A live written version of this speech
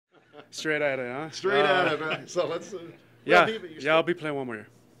Straight at it, huh? Straight at it. Right? So let's. Yeah, well, yeah, I'll be playing one more year.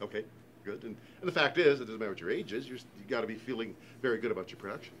 Okay, good. And the fact is, it doesn't matter what your age is. You got to be feeling very good about your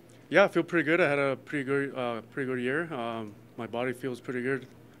production. Yeah, I feel pretty good. I had a pretty good year. My body feels pretty good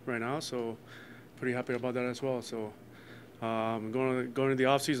right now, so pretty happy about that as well. So going to the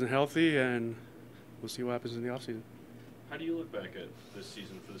off season healthy, and we'll see what happens in the off season. How do you look back at this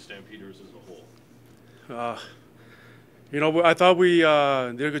season for the Stampeders as a whole? I thought we did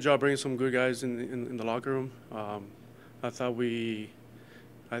a good job bringing some good guys in the locker room. I thought in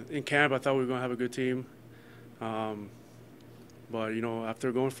camp, I thought we were going to have a good team. But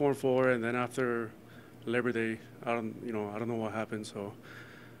after going 4-4, and then after Labor Day, I don't know what happened. So,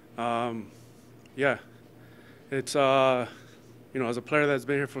 yeah, it's as a player that's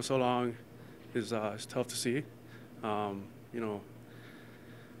been here for so long, it's tough to see.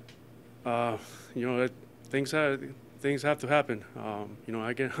 Things have to happen. I'm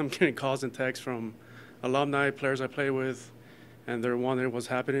getting calls and texts from alumni, players I play with, and they're wondering what's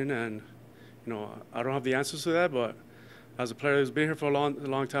happening. And I don't have the answers to that, but as a player who's been here for a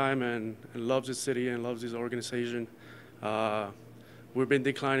long time and loves this city and loves this organization, we've been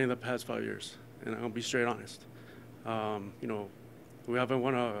declining the past 5 years, and I'm gonna be straight honest. We haven't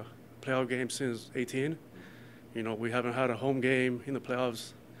won a playoff game since 18. We haven't had a home game in the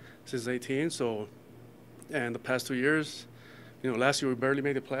playoffs since 18. So, and the past 2 years, last year we barely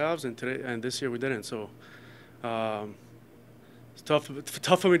made the playoffs, and this year we didn't. So, it's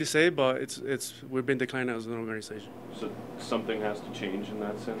tough for me to say, but we've been declining as an organization. So something has to change in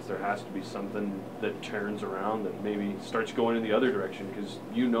that sense. There has to be something that turns around, that maybe starts going in the other direction, because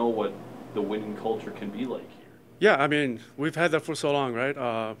what the winning culture can be like here. Yeah, I mean, we've had that for so long,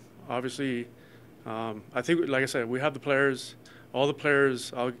 right? Obviously, I think, like I said, we have the players. All the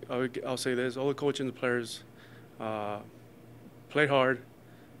players, I'll say this, all the coaches and the players played hard,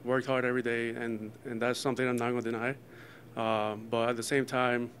 worked hard every day, and that's something I'm not going to deny. But at the same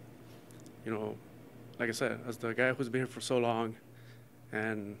time, like I said, as the guy who's been here for so long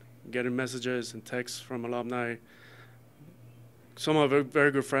and getting messages and texts from alumni, some of our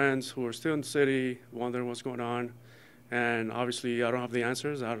very good friends who are still in the city wondering what's going on. And obviously, I don't have the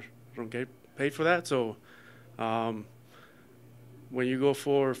answers. I don't get paid for that. So when you go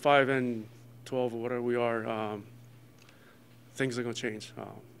for 5-12 or whatever we are, things are going to change.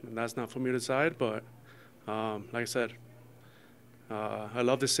 And that's not for me to decide. But like I said, I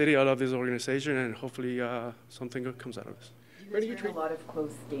love this city, I love this organization, and hopefully something good comes out of this. You guys were in a lot of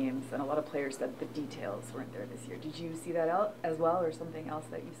close games, and a lot of players said the details weren't there this year. Did you see that out as well, or something else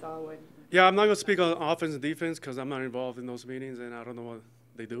that you saw? Yeah, I'm not going to speak on offense and defense because I'm not involved in those meetings, and I don't know what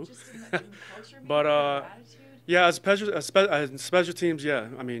they do. Just in the culture, maybe, but attitude? yeah, as special teams, yeah.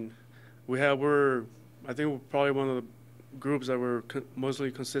 I mean, I think we're probably one of the groups that were mostly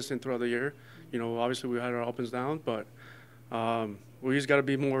consistent throughout the year. Obviously we had our ups and downs, but we just got to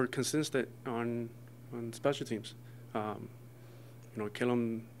be more consistent on special teams.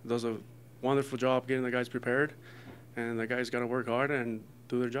 Killam does a wonderful job getting the guys prepared, and the guys got to work hard and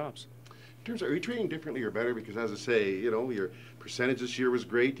do their jobs. In terms of, are you training differently or better? Because as I say, your percentage this year was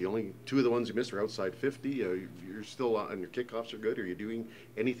great. The only two of the ones you missed are outside 50. You're still on, your kickoffs are good. Are you doing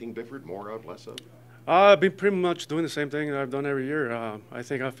anything different, more of, less of? I've been pretty much doing the same thing that I've done every year. I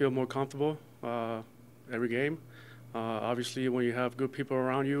think I feel more comfortable every game. Obviously, when you have good people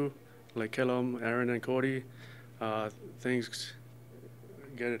around you, like Killam, Aaron, and Cody, things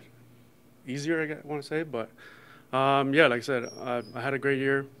get easier, I want to say. But, yeah, like I said, I had a great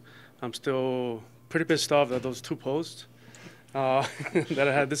year. I'm still pretty pissed off at those 2 posts that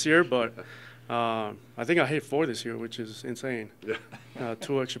I had this year. But I think I hit 4 this year, which is insane. Yeah.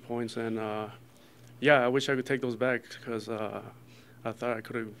 2 extra points. And, yeah, I wish I could take those back because I thought I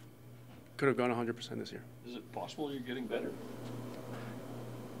could have gone 100% this year. Is it possible you're getting better?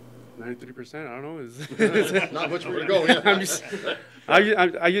 93%. I don't know. Not much more to go. Yeah.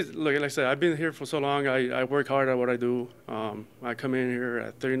 Look, like I said, I've been here for so long. I work hard at what I do. I come in here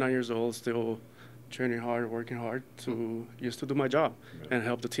at 39 years old, still training hard, working hard to do my job and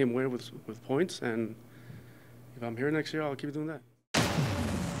help the team win with points. And if I'm here next year, I'll keep doing that.